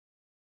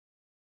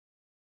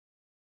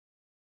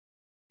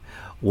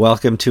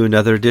Welcome to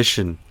another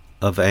edition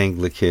of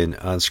Anglican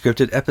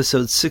Unscripted,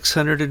 episode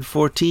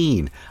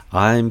 614.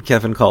 I'm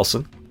Kevin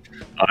Carlson.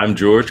 I'm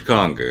George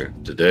Conger.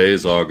 Today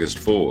is August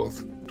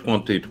 4th,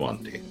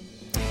 2020.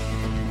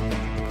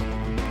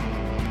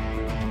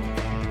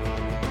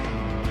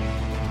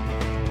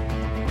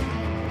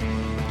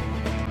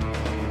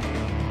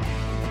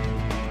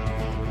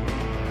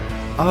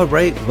 All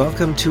right,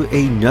 welcome to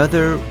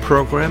another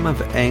program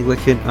of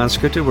Anglican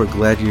Unscripted. We're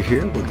glad you're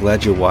here. We're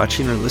glad you're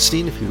watching or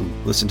listening if you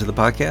listen to the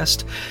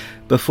podcast.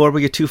 Before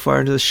we get too far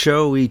into the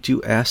show, we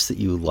do ask that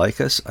you like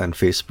us on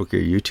Facebook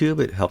or YouTube.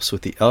 It helps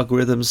with the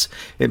algorithms.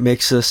 It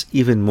makes us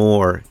even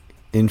more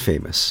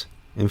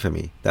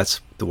infamy.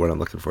 That's the word I'm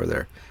looking for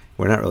there.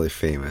 We're not really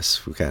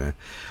famous. We kind of,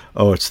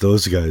 it's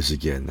those guys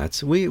again.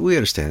 We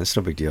understand. It's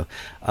no big deal.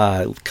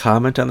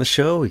 Comment on the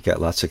show. We got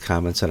lots of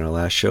comments on our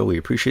last show. We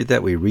appreciate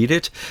that. We read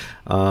it.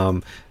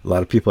 A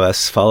lot of people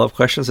ask follow-up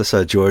questions. I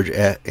saw George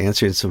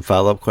answering some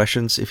follow-up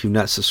questions. If you've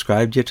not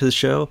subscribed yet to the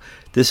show,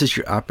 this is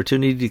your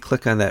opportunity to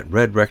click on that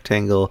red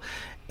rectangle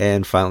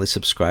and finally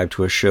subscribe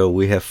to our show.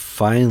 We have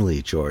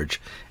finally, George,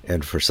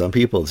 and for some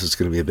people this is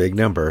going to be a big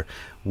number,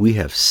 we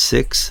have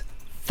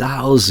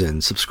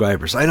 6,000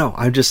 subscribers. I know,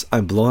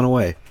 I'm blown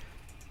away.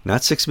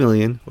 Not 6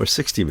 million or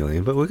 60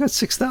 million, but we got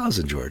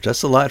 6,000, George.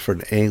 That's a lot for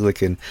an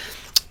Anglican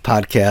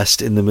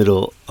podcast in the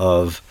middle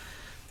of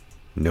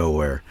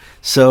nowhere.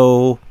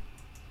 So,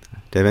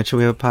 did I mention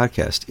we have a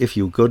podcast? If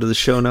you go to the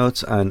show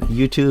notes on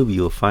YouTube,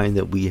 you'll find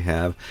that we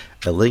have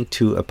a link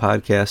to a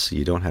podcast, so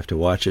you don't have to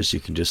watch us. You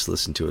can just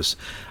listen to us.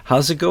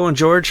 How's it going,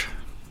 George?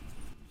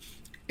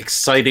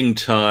 Exciting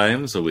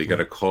times. We got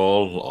a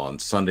call on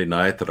Sunday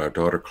night that our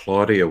daughter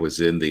Claudia was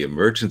in the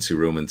emergency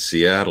room in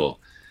Seattle.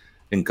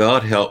 And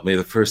God help me,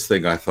 the first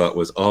thing I thought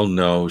was, oh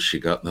no, she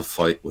got in a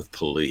fight with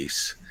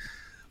police.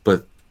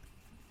 But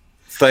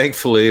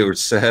thankfully or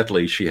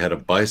sadly, she had a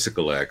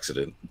bicycle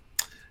accident.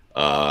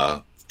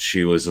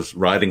 She was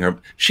riding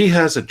she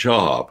has a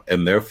job,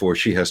 and therefore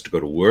she has to go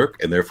to work,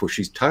 and therefore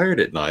she's tired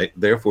at night.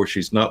 Therefore,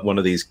 she's not one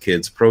of these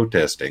kids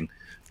protesting,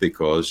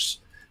 because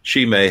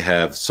she may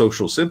have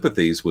social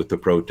sympathies with the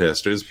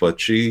protesters,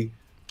 but she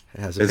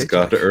has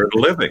got to earn a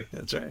living.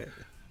 That's right.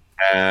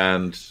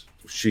 And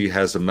she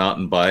has a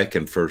mountain bike,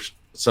 and for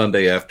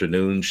Sunday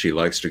afternoon, she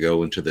likes to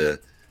go into the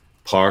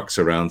parks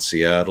around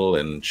Seattle,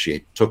 and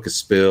she took a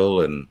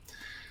spill, and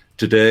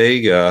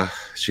today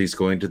she's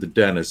going to the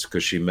dentist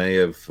because she may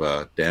have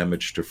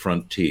damaged her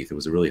front teeth. It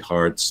was a really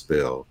hard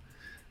spill.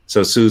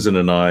 So Susan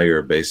and I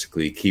are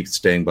basically keep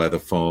staying by the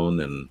phone,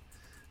 and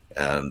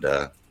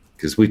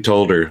because we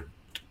told her,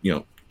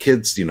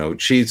 kids,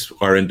 she's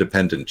our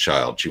independent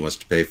child. She wants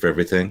to pay for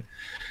everything.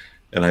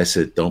 And I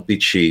said, don't be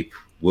cheap.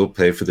 We'll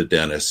pay for the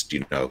dentist.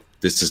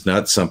 This is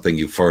not something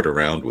you fart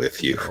around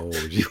with. You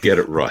get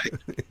it right.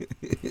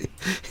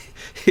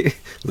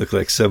 Look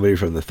like somebody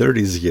from the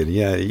 30s again.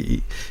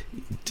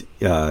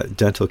 Yeah,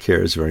 dental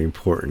care is very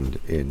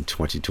important in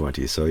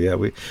 2020. So yeah,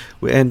 we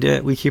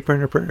keep her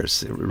in our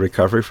prayers.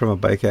 Recovery from a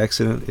bike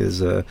accident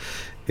is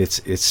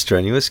it's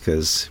strenuous,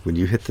 because when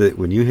you hit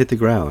the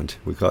ground,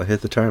 we call it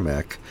hit the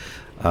tarmac.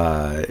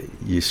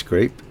 You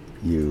scrape,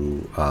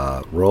 you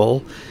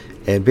roll.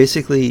 And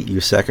basically, you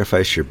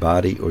sacrifice your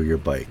body or your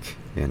bike.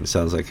 And it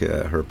sounds like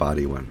her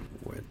body went.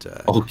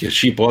 Yeah,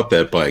 she bought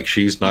that bike.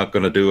 She's not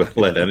going to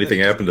let anything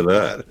happen to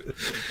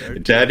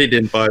that. Daddy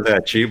didn't buy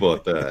that. She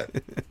bought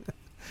that.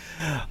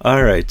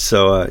 All right.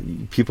 So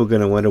people are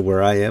going to wonder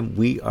where I am.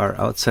 We are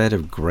outside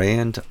of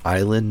Grand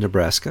Island,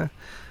 Nebraska.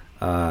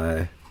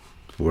 We're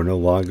no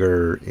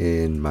longer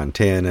in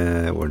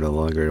Montana. We're no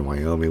longer in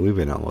Wyoming. We've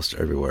been almost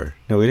everywhere.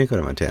 No, we didn't go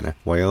to Montana.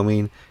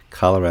 Wyoming,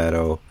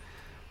 Colorado,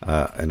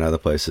 and other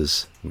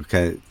places. We're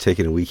kind of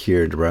taking a week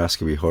here in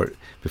Nebraska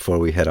before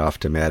we head off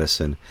to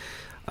Madison.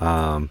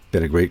 Been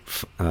a great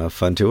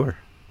fun tour.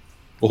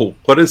 Well,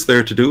 what is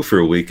there to do for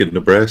a week in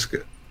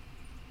Nebraska?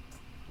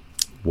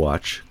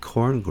 Watch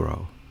corn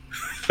grow.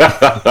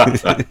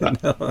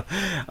 No,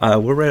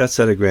 we're right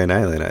outside of Grand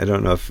Island. I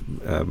don't know if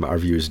our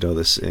viewers know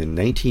this. In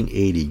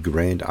 1980,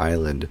 Grand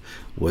Island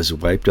was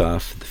wiped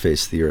off the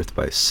face of the earth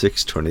by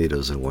 6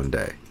 tornadoes in one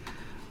day.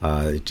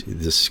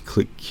 This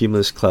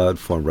cumulus cloud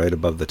formed right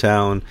above the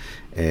town,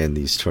 and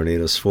these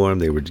tornadoes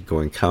formed. They were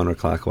going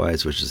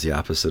counterclockwise, which is the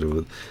opposite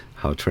of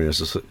how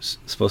tornadoes are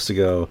supposed to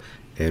go.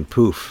 And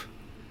poof,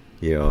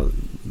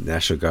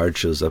 National Guard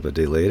shows up a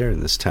day later,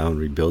 and this town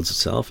rebuilds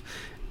itself,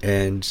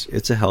 and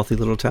it's a healthy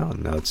little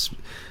town. Now it's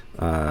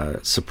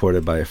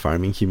supported by a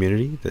farming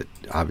community that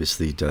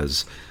obviously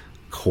does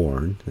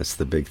corn. That's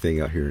the big thing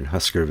out here in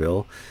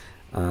Huskerville.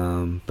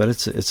 But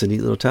it's a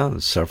neat little town.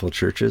 There's several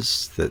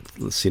churches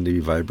that seem to be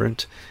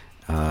vibrant.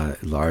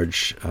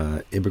 Large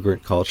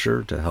immigrant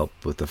culture to help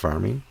with the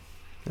farming.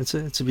 It's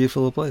a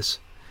beautiful little place.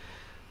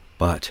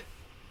 But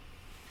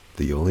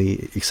the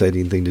only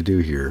exciting thing to do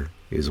here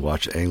is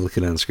watch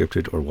Anglican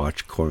Unscripted or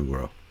watch corn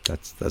grow.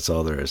 That's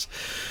all there is.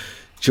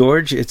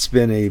 George, it's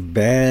been a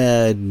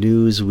bad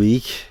news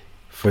week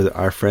for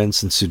our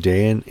friends in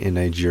Sudan and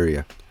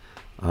Nigeria.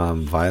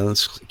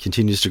 Violence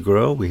continues to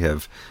grow. We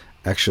have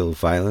actual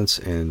violence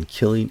and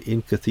killing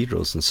in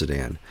cathedrals in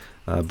Sudan.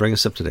 Bring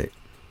us up to date.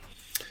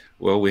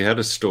 Well, we had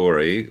a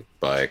story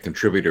by a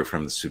contributor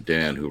from the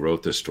Sudan who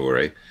wrote the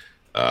story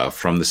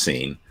from the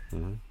scene.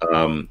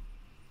 Mm-hmm.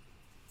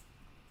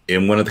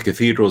 In one of the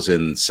cathedrals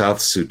in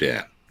South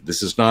Sudan.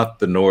 This is not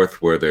the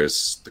north where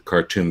there's the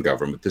Khartoum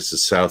government. This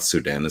is South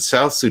Sudan. And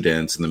South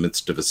Sudan's in the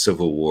midst of a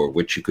civil war,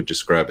 which you could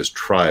describe as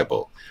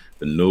tribal.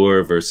 The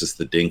Nuer versus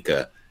the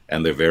Dinka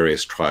and their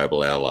various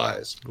tribal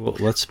allies. Well,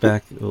 let's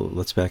back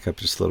up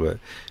just a little bit.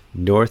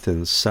 North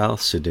and South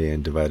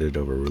Sudan divided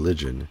over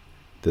religion.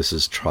 This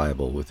is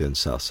tribal within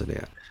South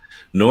Sudan.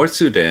 North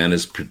Sudan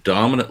is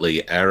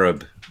predominantly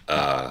Arab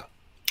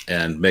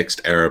and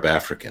mixed Arab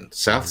African.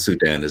 South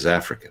Sudan is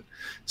African.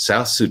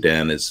 South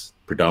Sudan is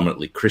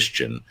predominantly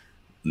Christian.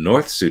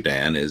 North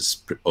Sudan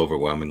is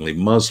overwhelmingly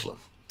Muslim,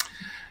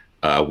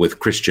 with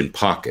Christian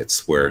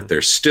pockets where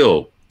there's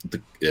still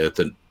the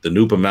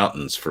Nuba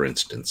Mountains, for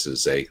instance,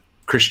 is a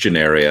Christian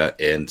area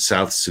in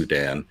South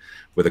Sudan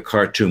where the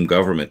Khartoum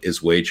government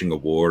is waging a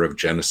war of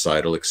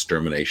genocidal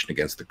extermination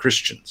against the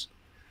Christians.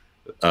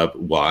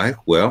 Why?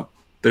 Well,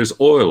 there's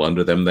oil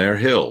under them there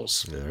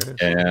hills.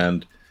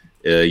 And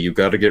you've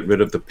got to get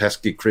rid of the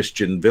pesky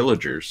Christian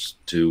villagers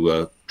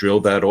to drill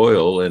that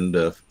oil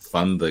and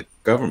fund the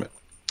government.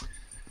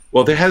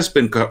 Well, there has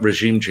been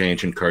regime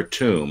change in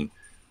Khartoum,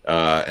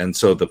 and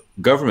so the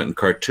government in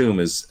Khartoum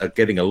is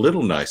getting a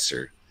little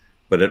nicer,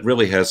 but it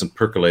really hasn't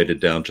percolated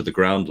down to the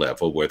ground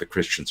level where the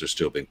Christians are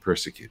still being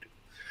persecuted.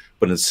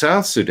 But in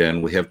South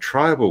Sudan, we have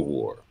tribal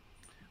war,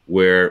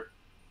 where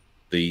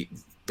the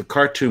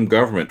Khartoum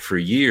government for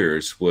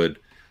years would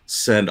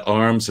send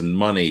arms and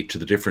money to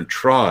the different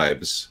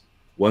tribes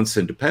once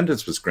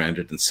independence was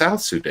granted in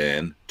South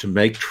Sudan to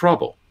make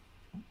trouble.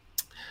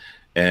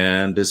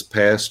 And this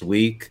past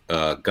week,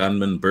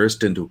 gunmen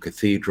burst into a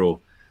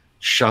cathedral,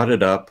 shot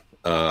it up,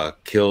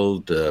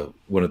 killed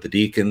one of the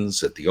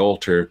deacons at the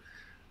altar.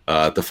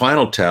 The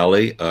final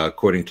tally,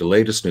 according to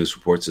latest news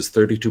reports, is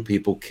 32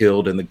 people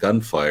killed in the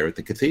gunfire at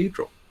the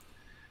cathedral.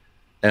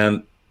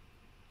 And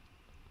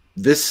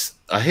this,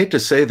 I hate to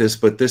say this,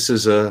 but this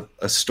is a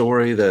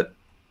story that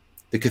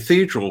the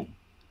cathedral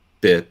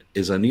bit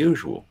is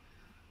unusual.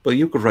 But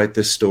you could write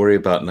this story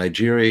about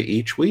Nigeria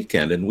each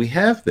weekend, and we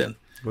have been.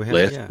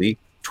 Last week,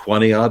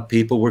 20-odd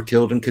people were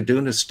killed in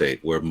Kaduna State,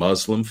 where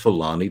Muslim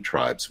Fulani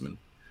tribesmen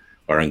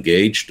are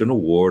engaged in a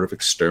war of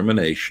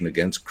extermination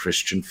against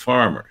Christian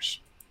farmers,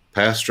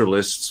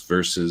 pastoralists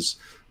versus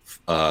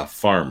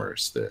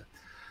farmers.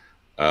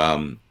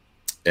 And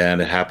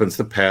it happens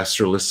the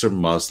pastoralists are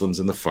Muslims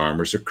and the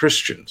farmers are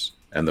Christians.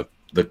 And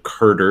the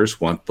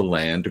herders want the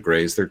land to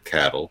graze their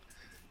cattle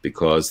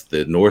because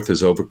the north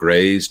is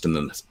overgrazed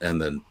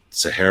and the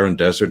Saharan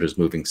desert is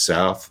moving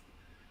south.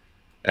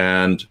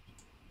 And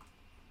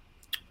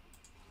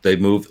they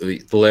moved.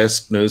 The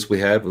last news we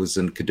had was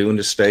in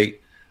Kaduna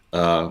State,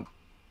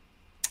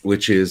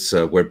 which is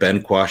where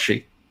Ben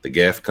Kwashi, the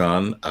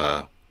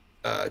GAFCON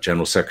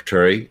General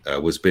Secretary,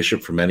 was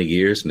bishop for many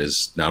years and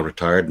is now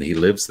retired, and he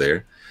lives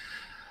there.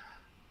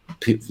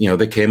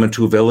 They came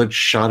into a village,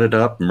 shot it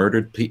up,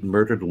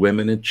 murdered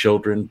women and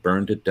children,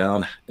 burned it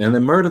down, and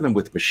then murdered them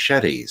with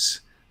machetes.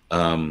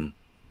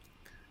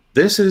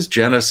 This is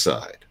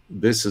genocide.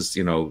 This is,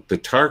 the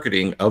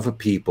targeting of a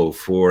people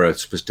for a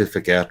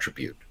specific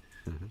attribute.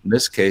 Mm-hmm. In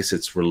this case,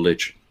 it's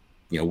religion.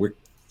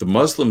 The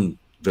Muslim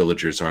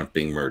villagers aren't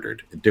being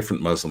murdered.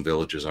 Different Muslim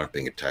villages aren't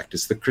being attacked.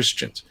 It's the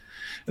Christians.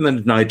 And the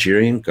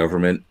Nigerian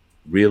government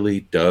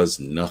really does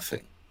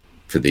nothing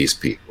for these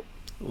people.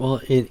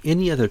 Well, in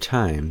any other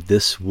time,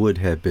 this would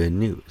have been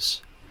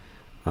news.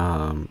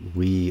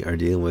 We are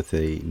dealing with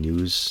a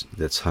news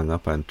that's hung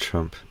up on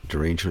Trump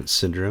derangement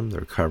syndrome.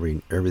 They're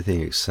covering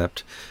everything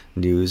except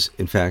news.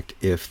 In fact,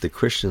 if the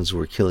Christians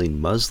were killing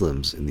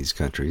Muslims in these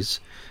countries,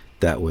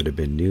 that would have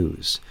been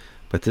news.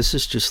 But this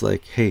is just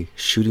like, hey,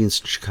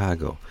 shootings in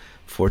Chicago,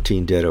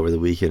 14 dead over the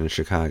weekend in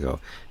Chicago.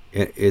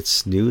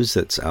 It's news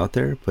that's out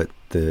there, but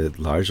the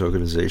large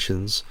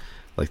organizations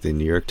like the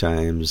New York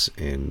Times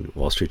and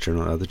Wall Street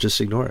Journal and others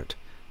just ignore it.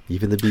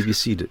 Even the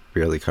BBC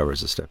barely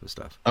covers this type of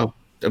stuff. Oh,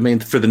 I mean,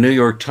 for the New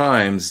York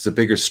Times, it's a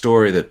bigger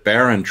story that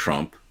Barron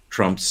Trump,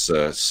 Trump's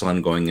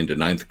son going into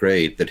 9th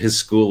grade, that his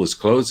school is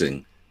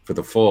closing for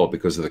the fall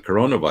because of the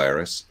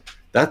coronavirus.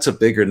 That's a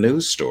bigger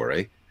news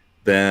story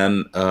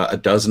than a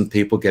dozen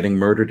people getting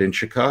murdered in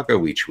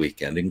Chicago each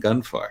weekend in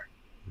gunfire.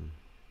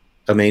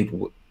 I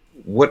mean,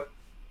 what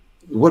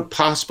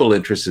possible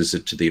interest is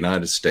it to the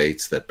United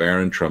States that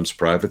Barron Trump's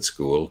private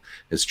school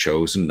has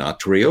chosen not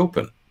to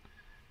reopen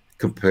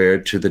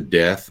compared to the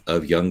death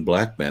of young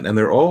black men? And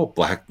they're all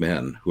black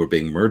men who are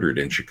being murdered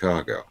in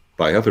Chicago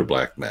by other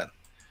black men.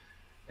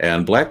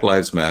 And Black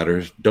Lives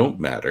Matter don't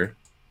matter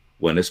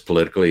when it's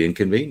politically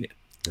inconvenient.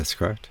 That's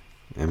correct.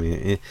 I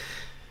mean,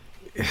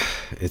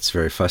 it's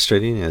very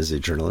frustrating as a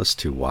journalist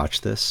to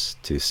watch this,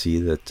 to see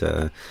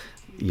that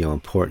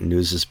important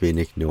news is being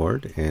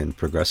ignored and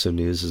progressive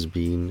news is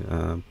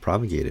being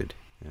propagated.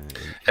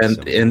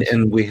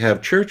 And we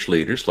have church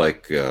leaders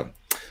like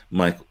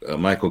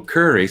Michael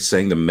Curry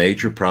saying the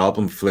major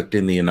problem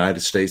afflicting the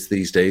United States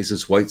these days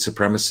is white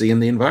supremacy in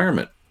the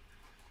environment.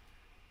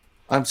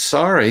 I'm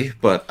sorry,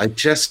 but I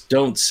just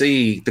don't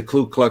see the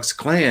Ku Klux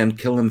Klan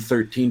killing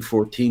 13,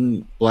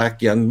 14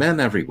 black young men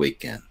every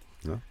weekend.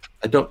 No.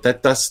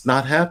 That's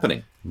not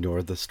happening.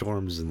 Nor the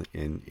storms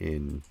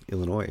in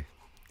Illinois.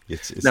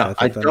 It's now,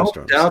 I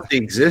don't doubt the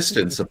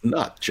existence of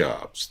nut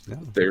jobs. No.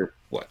 There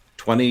are,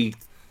 20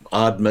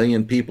 odd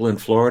million people in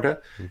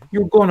Florida? Mm-hmm.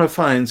 You're going to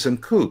find some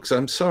kooks.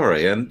 I'm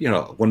sorry. And,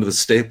 one of the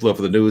staple of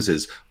the news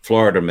is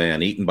Florida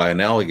man eaten by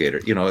an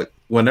alligator.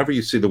 Whenever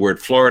you see the word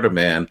Florida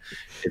man,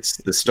 it's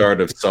the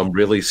start of some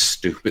really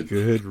stupid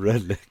good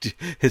redneck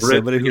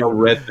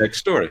redneck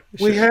story.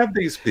 We have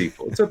these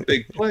people. It's a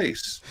big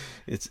place.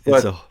 It's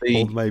a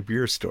hold my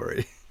beer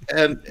story.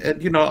 And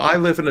I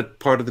live in a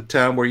part of the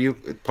town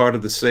part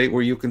of the state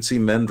where you can see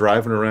men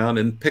driving around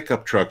in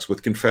pickup trucks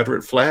with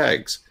Confederate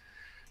flags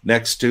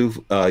next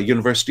to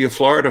University of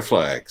Florida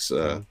flags.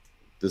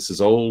 This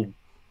is old,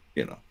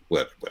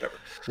 whatever.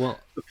 Well,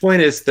 the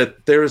point is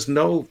that there is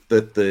no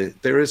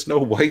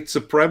white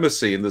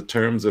supremacy in the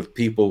terms of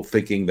people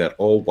thinking that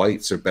all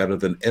whites are better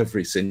than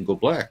every single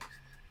black.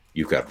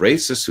 You've got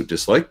racists who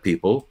dislike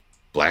people,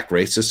 black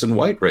racists and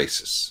white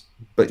racists,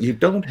 but you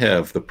don't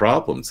have the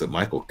problems that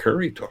Michael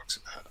Curry talks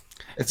about.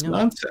 It's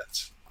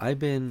nonsense. I've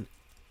been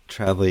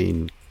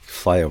traveling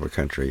flyover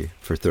country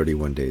for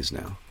 31 days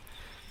now,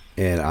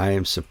 and I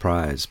am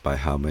surprised by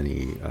how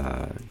many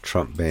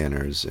Trump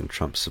banners and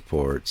Trump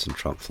supports and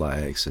Trump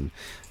flags and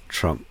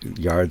Trump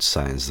yard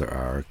signs there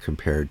are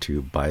compared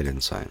to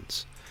Biden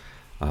signs.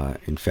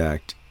 In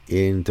fact,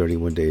 in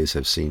 31 days,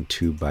 I've seen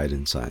 2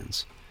 Biden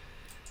signs,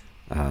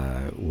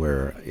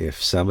 where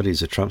if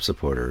somebody's a Trump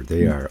supporter,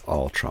 they are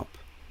all Trump.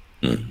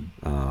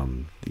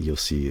 Mm-hmm. You'll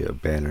see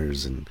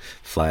banners and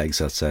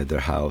flags outside their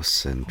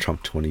house and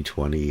Trump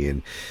 2020,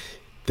 and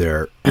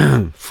their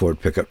Ford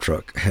pickup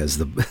truck has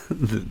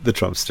the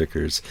Trump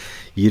stickers.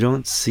 You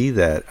don't see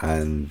that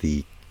on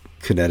the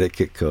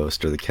Connecticut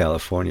coast or the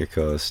California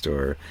coast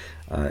or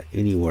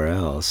anywhere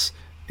else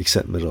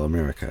except Middle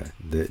America.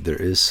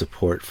 There is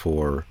support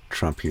for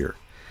Trump here.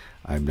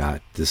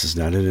 This is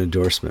not an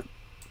endorsement.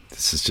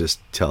 This is just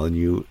telling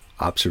you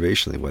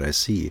observationally what I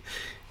see,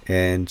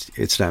 and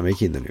it's not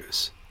making the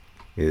news.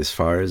 As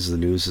far as the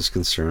news is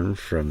concerned,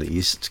 from the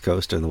East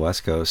Coast and the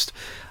West Coast,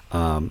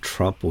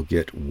 Trump will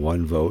get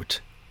 1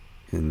 vote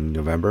in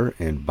November,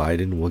 and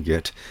Biden will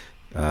get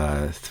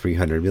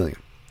 300 million.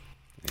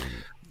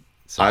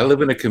 So, I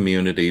live in a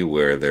community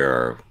where there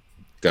are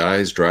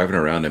guys driving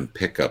around in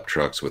pickup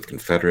trucks with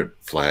Confederate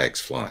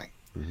flags flying.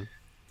 Mm-hmm.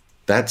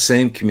 That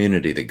same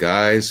community, the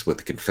guys with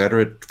the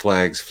Confederate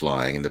flags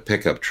flying in the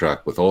pickup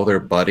truck with all their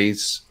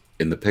buddies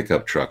in the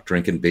pickup truck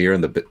drinking beer in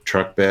the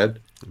truck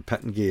bed. And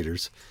petting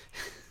gators.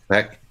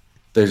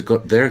 That's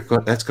going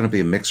to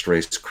be a mixed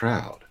race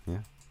crowd.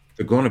 Yeah.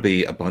 They're going to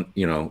be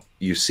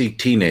you see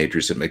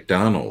teenagers at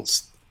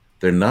McDonald's.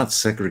 They're not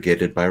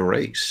segregated by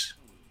race.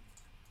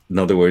 In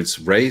other words,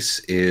 race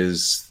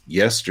is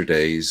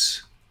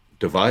yesterday's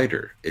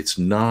divider. It's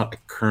not a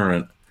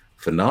current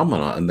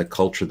phenomenon in the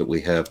culture that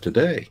we have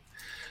today.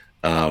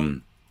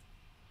 I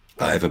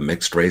have a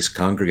mixed race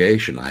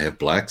congregation. I have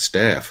black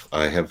staff.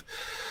 I have,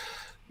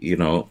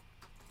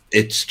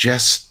 it's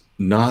just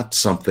not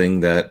something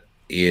that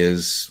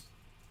is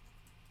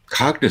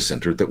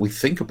cognizant or that we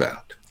think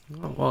about.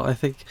 Well, I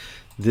think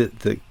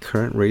the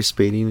current race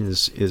baiting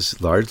is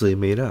largely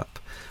made up.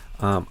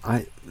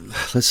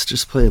 Let's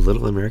just play a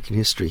little American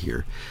history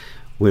here.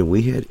 When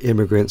we had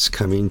immigrants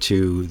coming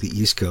to the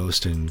East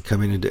Coast and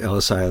coming into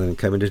Ellis Island and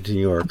coming into New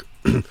York,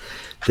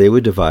 they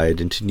would divide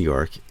into New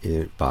York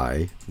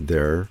by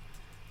their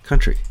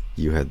country.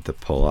 You had the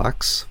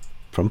Polacks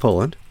from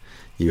Poland,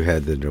 you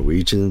had the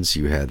Norwegians,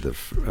 you had the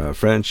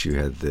French, you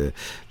had the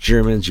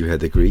Germans, you had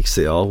the Greeks.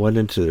 They all went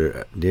into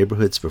their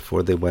neighborhoods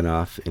before they went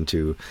off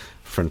into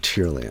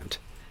frontierland.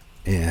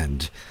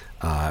 And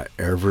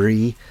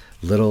every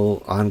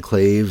little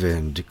enclave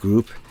and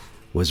group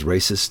was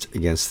racist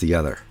against the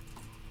other.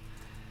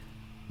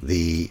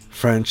 The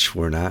French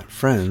were not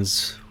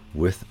friends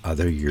with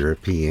other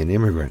European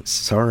immigrants.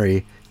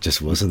 Sorry,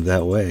 just wasn't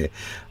that way.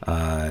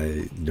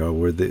 Nor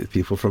were the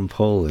people from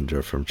Poland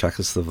or from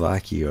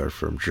Czechoslovakia or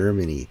from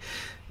Germany.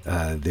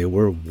 They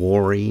were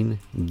warring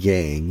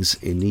gangs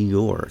in New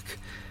York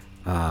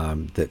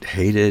that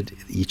hated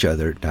each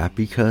other, not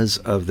because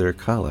of their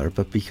color,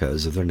 but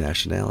because of their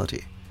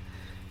nationality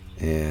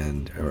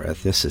or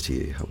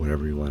ethnicity,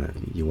 whatever you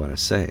want to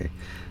say.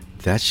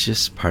 That's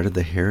just part of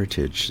the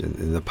heritage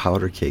and the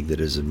powder keg that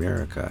is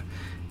America.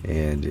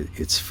 And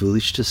it's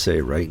foolish to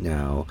say right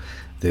now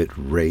that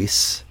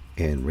race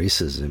and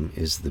racism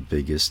is the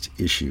biggest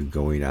issue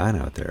going on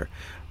out there.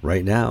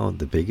 Right now,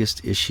 the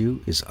biggest issue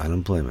is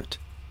unemployment.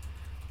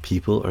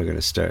 People are going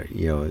to start,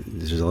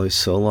 there's only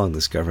so long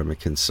this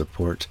government can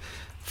support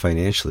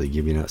financially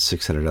giving out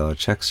 $600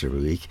 checks every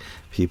week.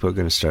 People are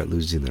going to start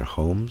losing their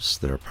homes,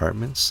 their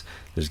apartments.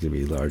 There's going to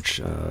be a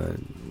large,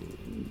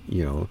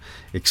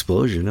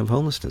 explosion of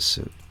homelessness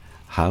soon.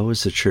 How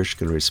is the church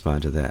going to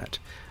respond to that?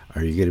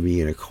 Are you going to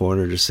be in a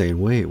corner just saying,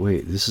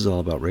 wait, this is all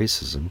about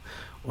racism?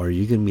 Or are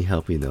you going to be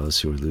helping those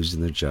who are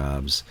losing their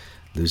jobs,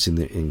 losing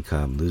their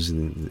income,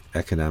 losing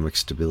economic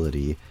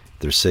stability,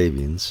 their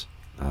savings,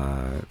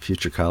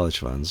 future college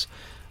funds?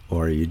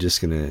 Or are you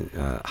just going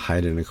to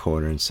hide in a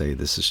corner and say,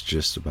 this is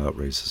just about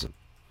racism?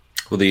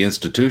 Well, the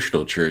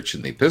institutional church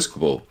and the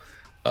Episcopal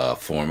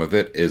form of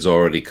it has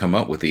already come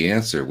up with the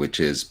answer, which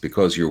is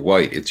because you're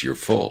white, it's your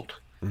fault.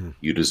 Mm.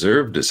 You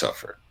deserve to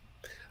suffer.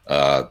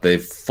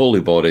 They've fully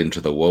bought into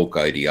the woke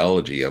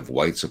ideology of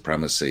white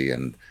supremacy,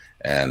 and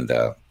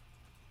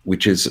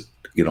which is,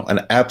 an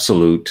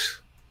absolute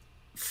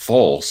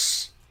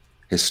false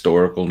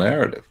historical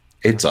narrative.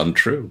 It's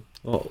untrue.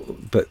 Well,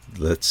 but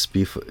let's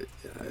be.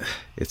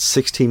 It's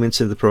 16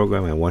 minutes of the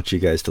program. I want you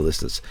guys to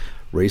listen to this.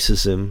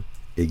 Racism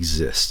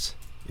exists.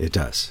 It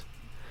does.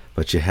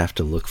 But you have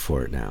to look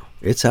for it now.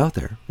 It's out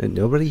there. And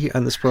nobody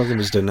on this program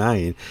is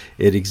denying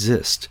it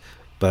exists.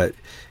 But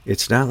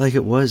it's not like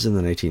it was in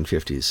the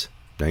 1950s,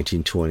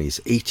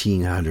 1920s,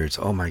 1800s.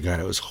 Oh my God,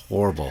 it was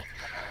horrible.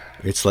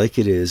 It's like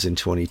it is in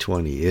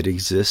 2020. It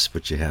exists,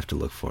 but you have to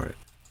look for it.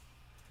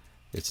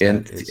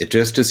 It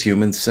just as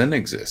human sin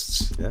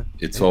exists. Yeah.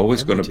 It's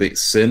always going to be.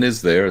 Sin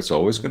is there. It's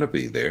always going to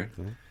be there.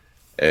 Yeah.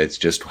 It's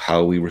just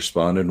how we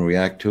respond and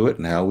react to it,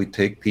 and how we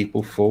take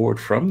people forward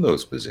from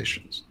those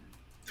positions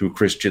through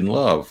Christian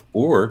love,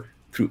 or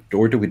do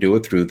we do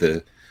it through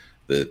the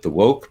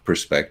woke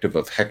perspective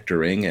of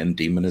hectoring and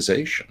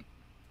demonization?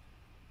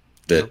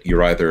 That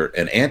you're either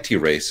an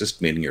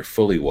anti-racist, meaning you're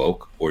fully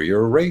woke, or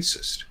you're a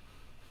racist.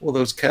 Well,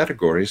 those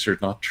categories are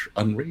not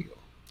unreal.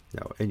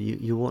 No, and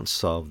you won't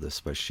solve this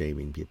by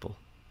shaming people.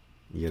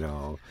 And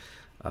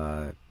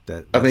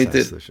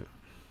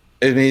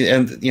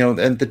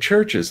the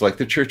churches, like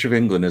the Church of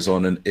England, is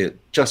on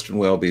Justin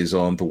Welby is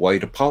on the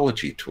White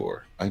Apology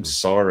Tour. I'm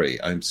sorry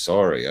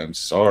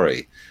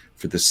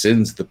for the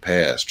sins of the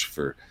past.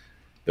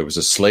 There was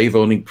a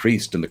slave-owning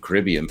priest in the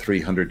Caribbean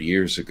 300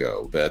 years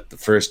ago that the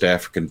first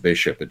African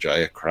bishop,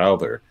 Ajayi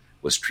Crowther,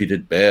 was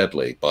treated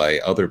badly by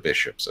other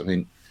bishops. I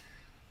mean,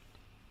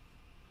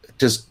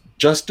 does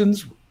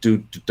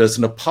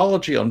an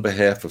apology on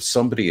behalf of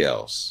somebody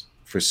else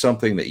for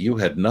something that you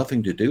had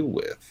nothing to do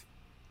with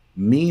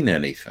mean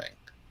anything?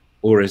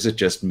 Or is it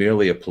just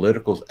merely a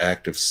political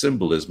act of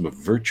symbolism, of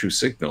virtue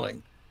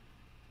signaling,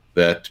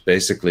 that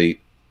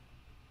basically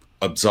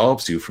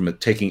absolves you from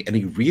taking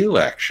any real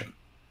action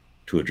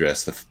to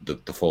address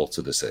the faults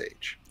of this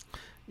age?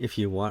 If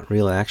you want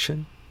real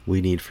action,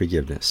 we need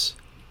forgiveness.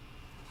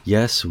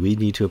 Yes, we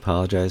need to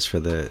apologize for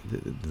the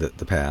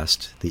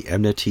past, the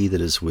enmity that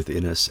is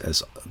within us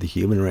as the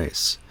human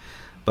race,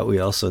 but we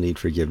also need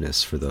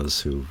forgiveness for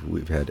those who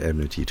we've had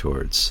enmity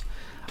towards.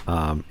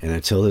 And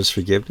until there's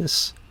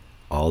forgiveness,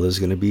 all there's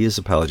going to be is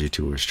apology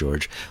tours,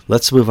 George.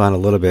 Let's move on a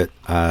little bit.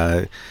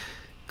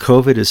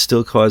 COVID is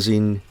still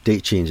causing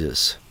date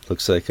changes.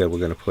 Looks like we're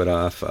going to put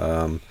off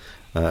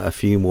a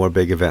few more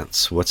big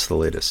events. What's the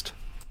latest?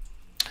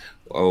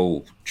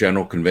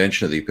 General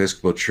Convention of the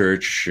Episcopal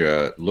Church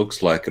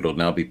looks like it'll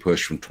now be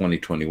pushed from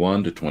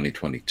 2021 to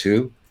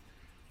 2022.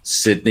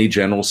 Sydney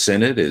General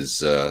Synod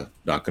is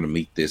not going to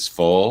meet this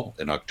fall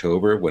in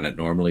October when it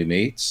normally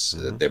meets.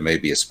 Mm-hmm. There may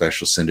be a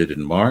special synod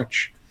in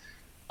March.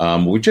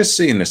 We're just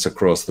seeing this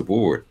across the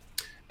board.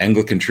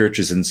 Anglican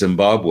churches in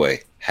Zimbabwe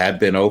had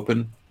been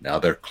open. Now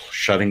they're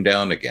shutting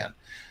down again.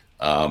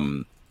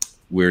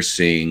 We're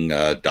seeing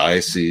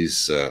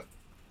dioceses.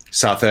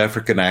 South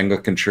African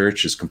Anglican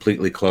Church is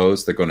completely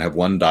closed. They're going to have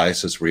one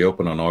diocese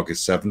reopen on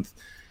August 7th.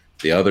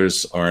 The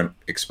others aren't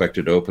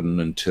expected to open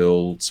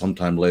until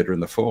sometime later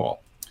in the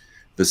fall.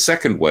 The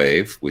second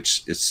wave,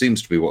 which it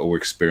seems to be what we're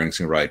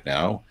experiencing right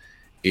now,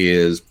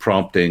 is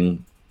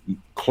prompting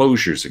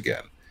closures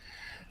again.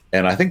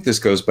 And I think this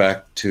goes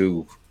back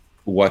to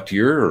what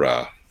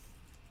you're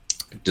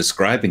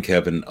describing,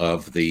 Kevin,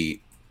 of the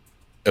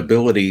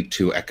ability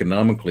to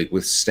economically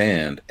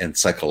withstand and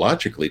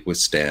psychologically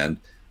withstand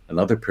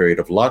another period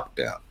of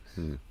lockdown.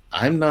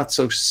 I'm not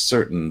so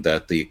certain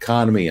that the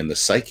economy and the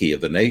psyche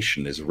of the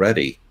nation is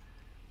ready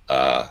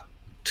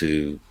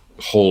to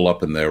hole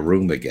up in their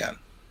room again.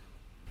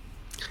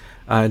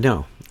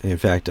 No. In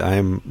fact,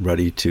 I'm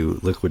ready to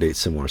liquidate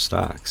some more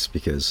stocks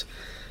because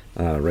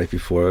right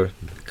before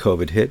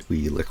COVID hit,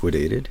 we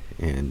liquidated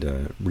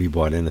and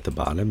rebought in at the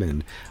bottom.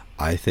 And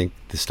I think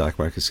the stock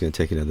market is going to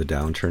take another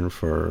downturn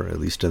for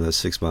at least another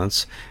 6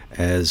 months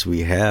as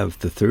we have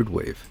the third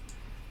wave.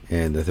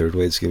 And the third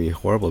wave is going to be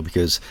horrible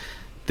because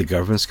the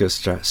government's going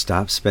to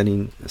stop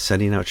sending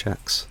out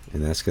checks,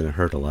 and that's going to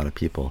hurt a lot of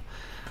people.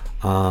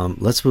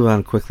 Let's move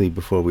on quickly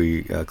before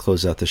we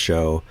close out the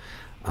show.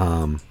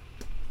 One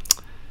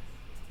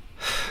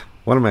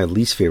of my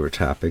least favorite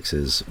topics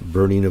is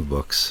burning of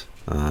books.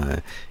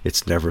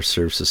 It's never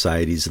served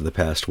societies in the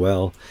past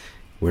well.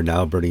 We're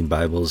now burning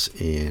Bibles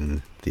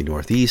in the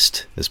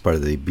Northeast as part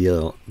of the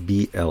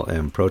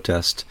BLM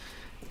protest,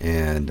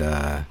 and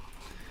I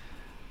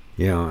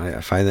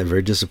find that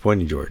very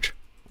disappointing, George.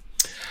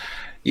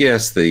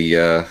 Yes,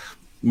 the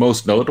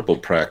most notable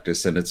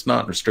practice, and it's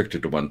not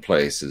restricted to one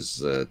place, is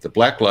the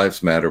Black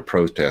Lives Matter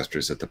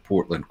protesters at the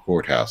Portland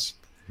courthouse,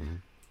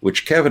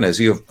 which, Kevin, as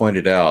you have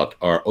pointed out,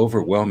 are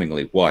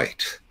overwhelmingly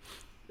white.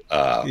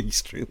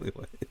 Extremely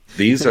white.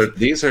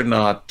 these are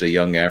not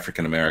young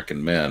African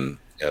American men,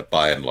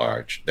 by and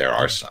large. There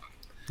are some.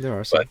 There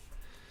are some.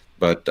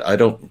 But I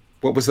don't.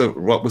 What was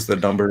the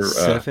number?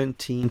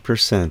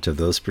 17% of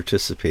those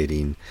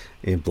participating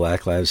in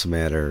Black Lives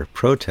Matter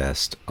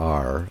protest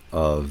are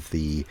of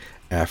the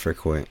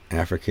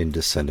African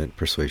descendant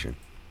persuasion.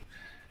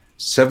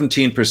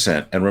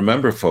 17%. And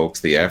remember, folks,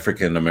 the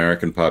African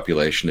American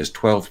population is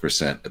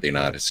 12% of the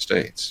United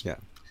States. Yeah.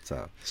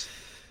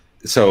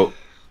 So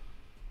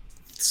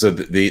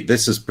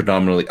this is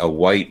predominantly a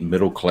white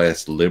middle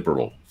class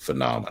liberal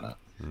phenomena,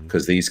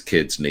 because these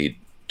kids need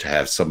to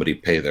have somebody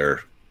pay their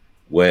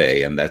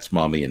way, and that's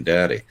mommy and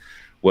daddy.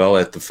 Well,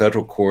 at the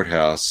federal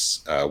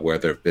courthouse, where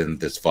there have been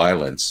this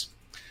violence,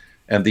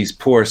 and these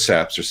poor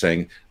saps are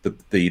saying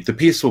the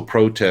peaceful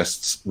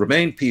protests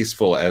remained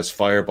peaceful as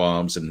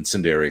firebombs and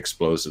incendiary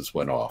explosives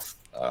went off.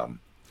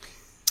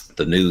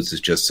 The news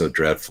is just so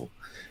dreadful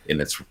in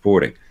its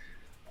reporting.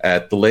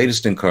 At the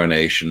latest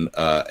incarnation,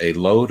 a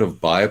load of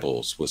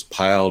Bibles was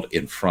piled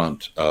in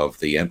front of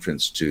the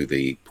entrance to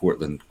the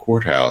Portland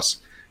courthouse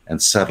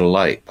and set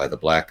alight by the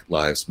Black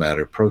Lives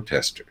Matter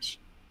protesters.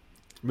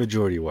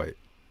 Majority white.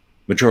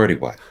 Majority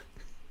white.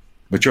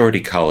 Majority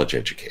college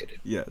educated.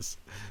 Yes.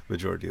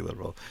 Majority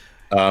liberal.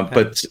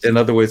 But in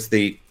other words,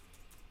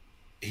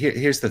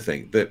 here's the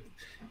thing, that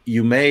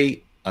you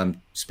may, I'm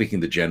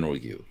speaking the general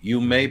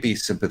you may be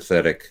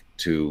sympathetic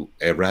to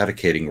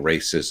eradicating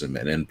racism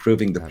and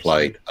improving the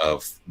plight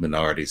of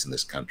minorities in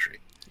this country.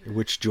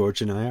 Which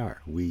George and I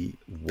are.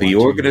 The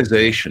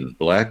organization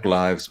Black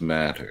Lives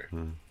Matter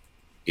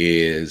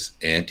is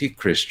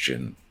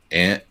anti-Christian,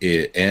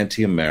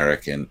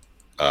 anti-American,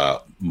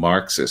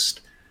 Marxist,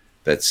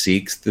 that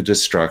seeks the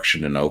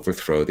destruction and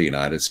overthrow the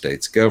United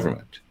States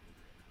government.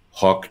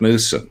 Hawk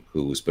Newsom,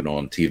 who's been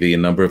on TV a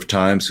number of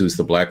times, who's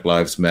the Black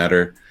Lives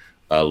Matter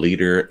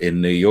leader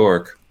in New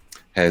York,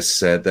 has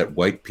said that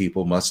white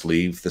people must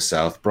leave the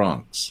South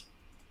Bronx.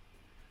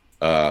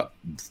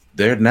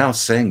 They're now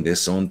saying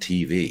this on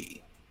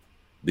TV.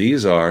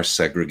 These are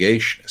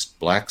segregationists,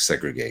 black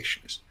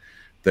segregationists.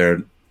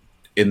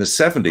 In the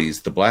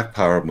 70s, the Black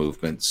Power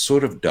movement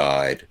sort of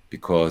died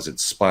because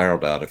it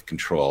spiraled out of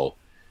control,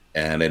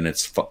 and in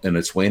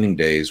its waning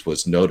days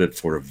was noted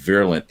for a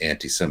virulent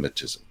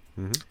anti-Semitism.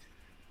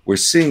 We're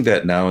seeing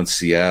that now in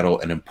Seattle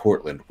and in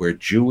Portland, where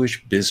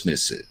Jewish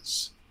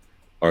businesses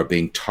are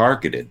being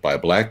targeted by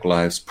Black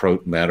Lives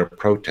Matter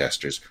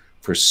protesters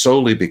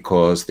solely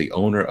because the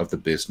owner of the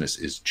business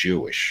is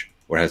Jewish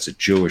or has a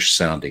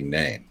Jewish-sounding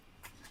name.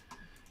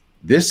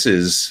 This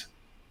is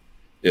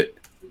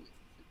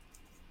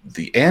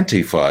the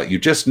Antifa. You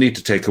just need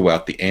to take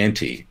out the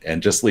anti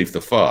and just leave the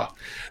fa.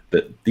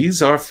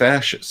 These are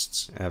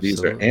fascists. Absolutely.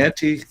 These are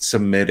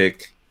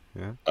anti-Semitic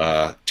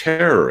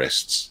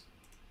terrorists.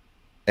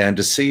 And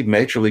to see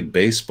Major League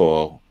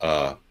Baseball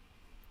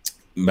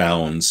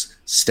mounds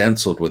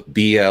stenciled with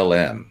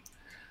BLM,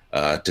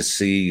 to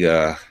see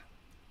the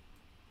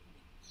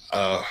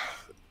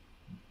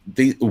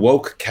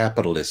woke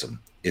capitalism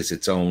is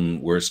its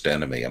own worst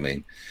enemy. I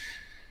mean,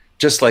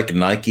 just like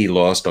Nike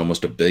lost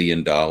almost $1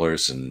 billion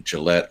and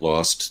Gillette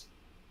lost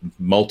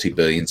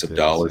multi-billions of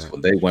dollars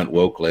when they went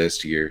woke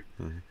last year,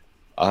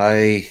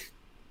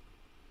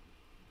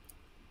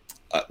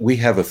 we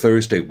have a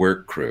Thursday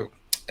work crew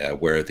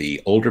where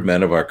the older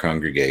men of our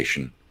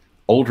congregation,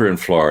 older in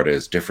Florida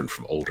is different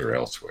from older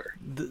elsewhere.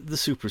 The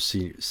super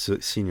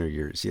senior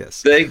years,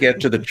 yes. They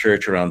get to the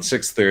church around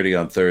 6:30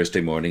 on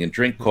Thursday morning and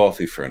drink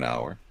coffee for an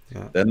hour.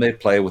 Yeah. Then they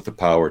play with the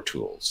power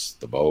tools,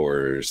 the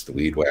mowers, the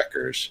weed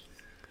whackers,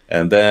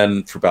 and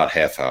then for about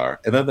half hour.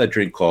 And then they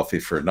drink coffee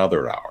for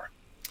another hour.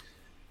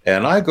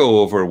 And I go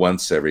over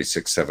once every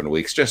 6-7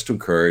 weeks just to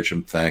encourage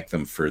them, thank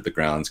them for the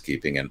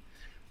groundskeeping. And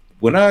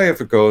when I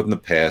ever go in the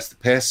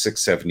past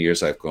 6-7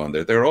 years I've gone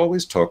there, they're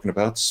always talking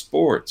about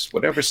sports,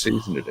 whatever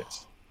season it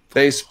is.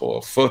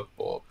 Baseball,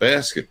 football,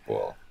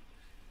 basketball.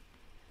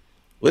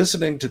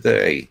 Listening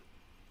today,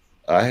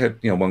 I had,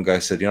 one guy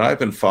said, I've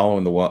been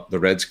following the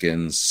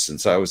Redskins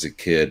since I was a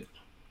kid.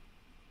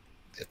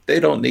 If they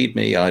don't need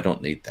me, I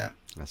don't need them.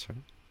 That's right.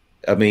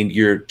 I mean,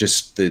 you're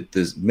just,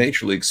 the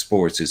Major League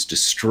Sports is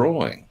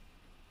destroying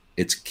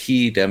its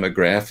key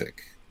demographic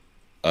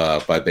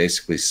by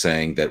basically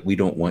saying that we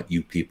don't want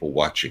you people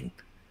watching.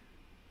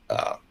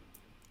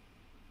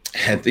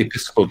 And the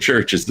Episcopal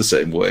Church is the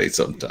same way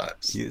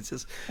sometimes.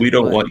 We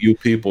don't want you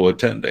people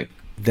attending.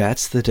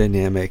 That's the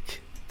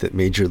dynamic that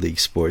Major League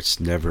Sports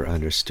never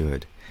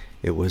understood.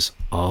 It was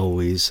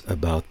always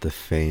about the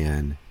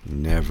fan,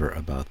 never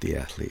about the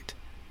athlete.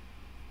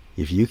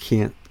 If you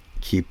can't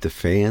keep the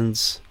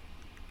fans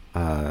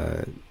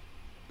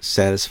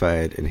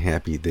satisfied and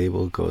happy, they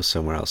will go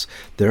somewhere else.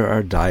 There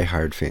are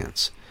diehard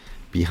fans.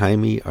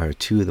 Behind me are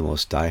two of the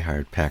most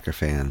diehard Packer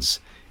fans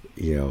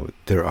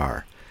there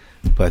are.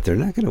 But they're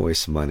not going to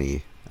waste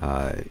money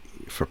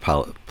for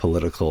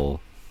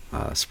political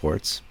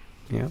sports.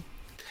 Yeah.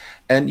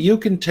 And you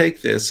can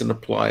take this and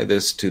apply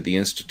this to the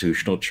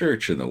institutional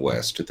church in the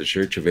West, to the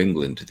Church of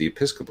England, to the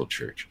Episcopal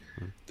Church.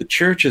 The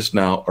churches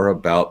now are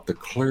about the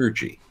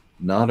clergy,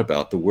 not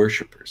about the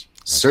worshipers.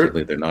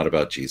 Certainly, they're not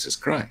about Jesus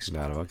Christ.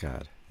 Not about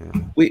God.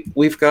 Yeah.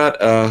 We've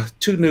got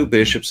 2 new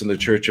bishops in the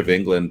Church of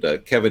England.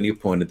 Kevin, you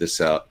pointed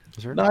this out.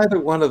 Sure. Neither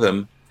one of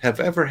them have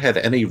ever had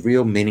any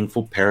real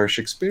meaningful parish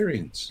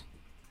experience.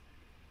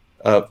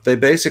 They're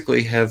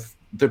basically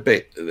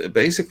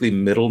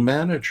middle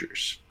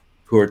managers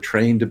who are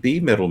trained to be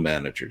middle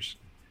managers,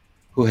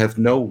 who have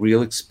no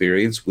real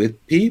experience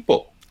with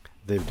people.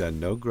 They've done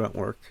no grunt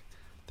work.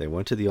 They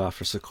went to the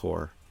office of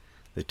core.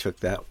 They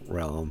took that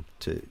realm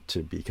to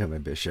become a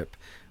bishop,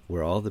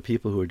 where all the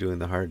people who are doing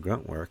the hard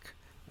grunt work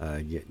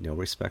get no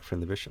respect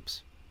from the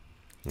bishops.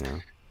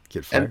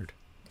 Get fired.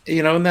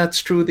 And that's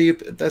true.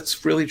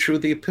 That's really true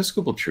of the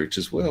Episcopal Church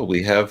as well.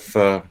 We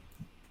have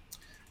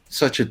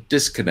such a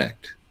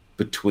disconnect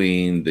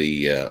between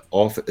the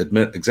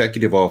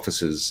executive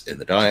offices in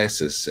the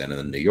diocese and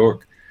in New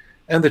York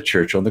and the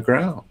church on the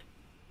ground.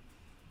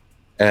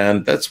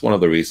 And that's one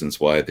of the reasons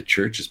why the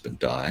church has been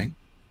dying.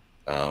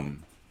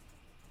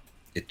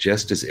 It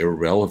just is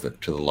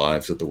irrelevant to the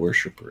lives of the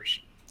worshipers.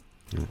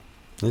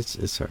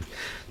 It's hard.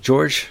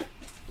 George,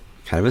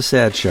 kind of a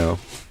sad show.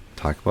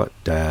 Talk about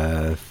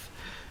death,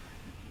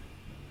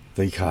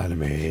 the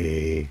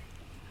economy.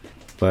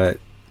 But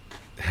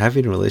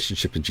having a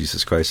relationship in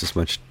Jesus Christ is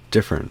much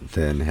different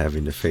than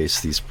having to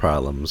face these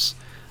problems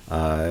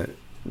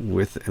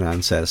with an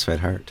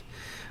unsatisfied heart.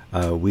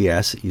 We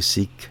ask that you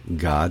seek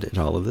God in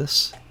all of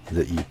this,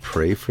 that you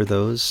pray for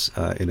those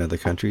in other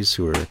countries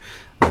who are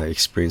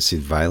experiencing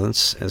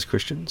violence as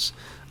Christians,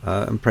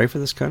 and pray for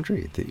this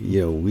country. That,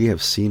 we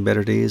have seen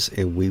better days,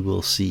 and we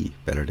will see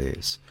better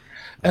days.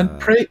 And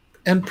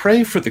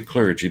pray for the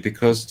clergy,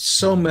 because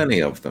so many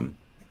of them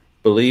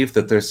believe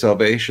that their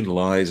salvation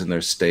lies in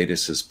their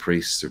status as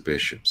priests or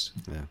bishops,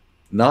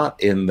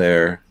 not in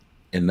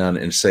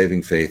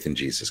saving faith in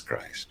Jesus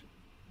Christ.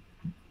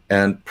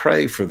 And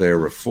pray for their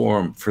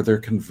reform, for their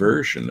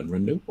conversion and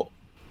renewal.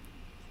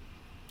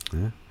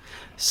 Yeah.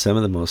 Some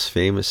of the most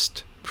famous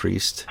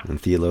priests and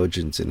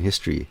theologians in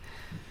history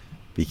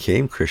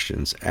became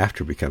Christians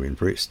after becoming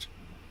priests.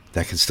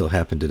 That can still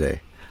happen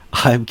today.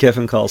 I'm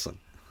Kevin Carlson.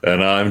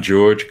 And I'm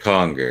George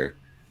Conger.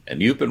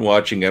 And you've been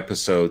watching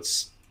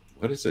episodes,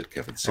 what is it,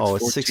 Kevin?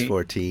 614? It's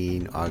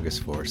 614,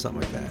 August 4,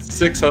 something like that.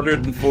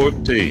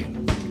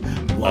 614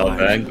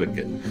 of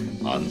Anglican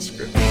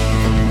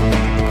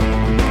Unscripted.